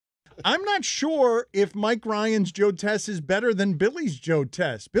I'm not sure if Mike Ryan's Joe Tess is better than Billy's Joe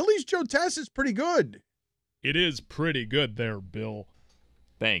Tess. Billy's Joe Tess is pretty good. It is pretty good there, Bill.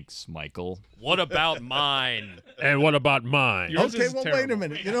 Thanks, Michael. What about mine? And what about mine? Yours Okay, is well, terrible. wait a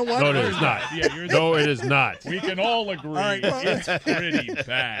minute. You know what? No, it is not. Yeah, yours No, it is not. We can all agree right, well- it's pretty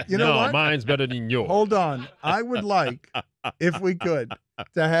bad. You know No, what? mine's better than yours. Hold on. I would like, if we could,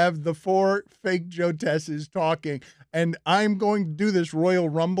 to have the 4 fake Joe Tesses talking. And I'm going to do this Royal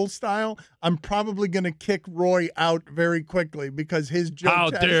Rumble style. I'm probably going to kick Roy out very quickly because his Joe How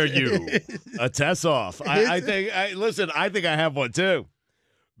Tess dare you. A Tess off. I think I have one too.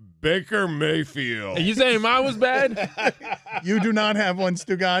 Baker Mayfield. And you saying mine was bad? You do not have one,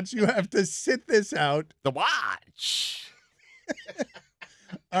 Stugotz. You have to sit this out. The watch.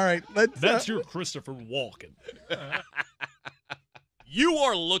 All right, let's. That's your Christopher Walken. You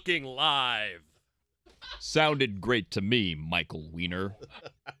are looking live. Sounded great to me, Michael Wiener.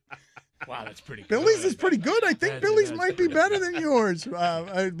 Wow, that's pretty good. Billy's is pretty good. I think Billy's might be better than yours.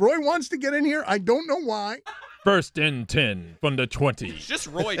 Roy wants to get in here. I don't know why. First and 10 from the 20. It's just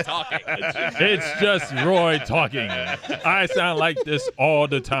Roy talking. It's just Roy talking. I sound like this all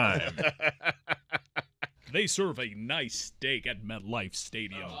the time. They serve a nice steak at MetLife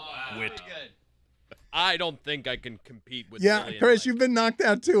Stadium. Wit. I don't think I can compete with Yeah, Billy and Chris, Mike. you've been knocked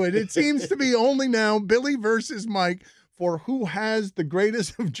out to it. It seems to be only now Billy versus Mike for who has the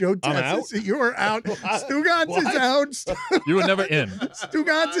greatest of Joe I'm Tesses. You are out. Stugotz is out. You will never end.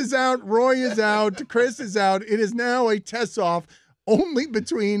 Stugotz is out. Roy is out. Chris is out. It is now a test-off only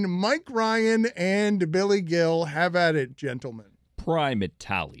between Mike Ryan and Billy Gill. Have at it, gentlemen. Prime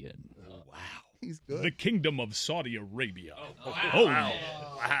Italian. He's good. The Kingdom of Saudi Arabia. Home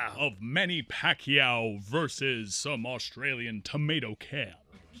of Manny Pacquiao versus some Australian tomato can.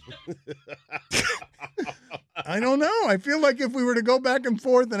 I don't know. I feel like if we were to go back and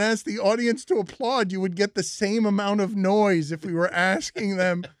forth and ask the audience to applaud, you would get the same amount of noise if we were asking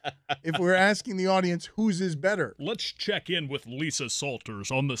them, if we were asking the audience whose is better. Let's check in with Lisa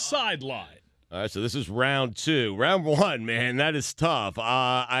Salters on the sideline. All right, so this is round 2. Round 1, man, that is tough.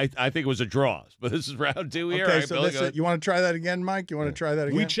 I think it was a draw, but this is round 2 here. Okay, All right, so Billy, go ahead. you want to try that again, Mike? You want to try that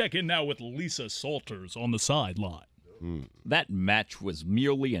again? We check in now with Lisa Salters on the sideline. That match was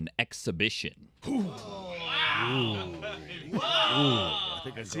merely an exhibition. I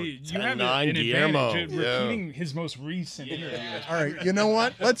think I See, saw you have 10-9 an Guillermo. advantage at repeating his most recent interviews. All right, you know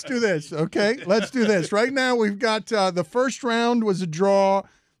what? Let's do this, okay? Let's do this. Right now, we've got the first round was a draw.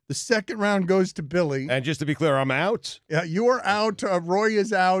 The second round goes to Billy. And just to be clear, I'm out. Yeah, you are out. Roy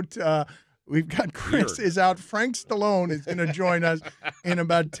is out. We've got Chris is out. Frank Stallone is going to join us in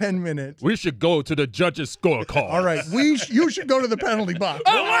about 10 minutes. We should go to the judges' scorecard. All right, you should go to the penalty box.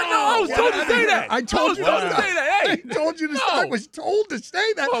 Oh, I was told to say that. I told you to say that. Hey, I told you to. I was told to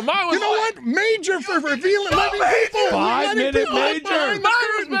say that. Oh, mine was you know what? Major for revealing letting people. 5-minute people major. behind the mine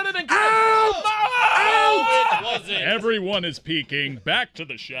was curtain. better than It wasn't. Everyone is peeking. Back to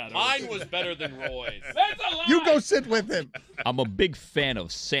the shadows. Mine was better than Roy's. You go sit with him. I'm a big fan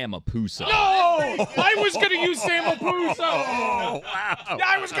of Sam Apusa. I was going to use Sam Apuso. Oh, wow.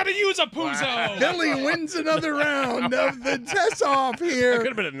 I was going to use a Puzo. Billy wins another round of the test off here. Could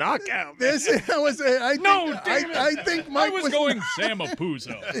have been a knockout. This was a. I think, No, damn it. I think I Mike was going Sam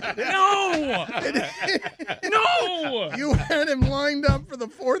Apuso. No. No. You had him lined up for the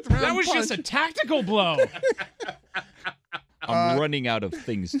fourth round. That was punch. just a tactical blow. I'm running out of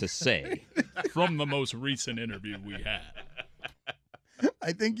things to say. From the most recent interview we had.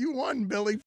 I think you won, Billy.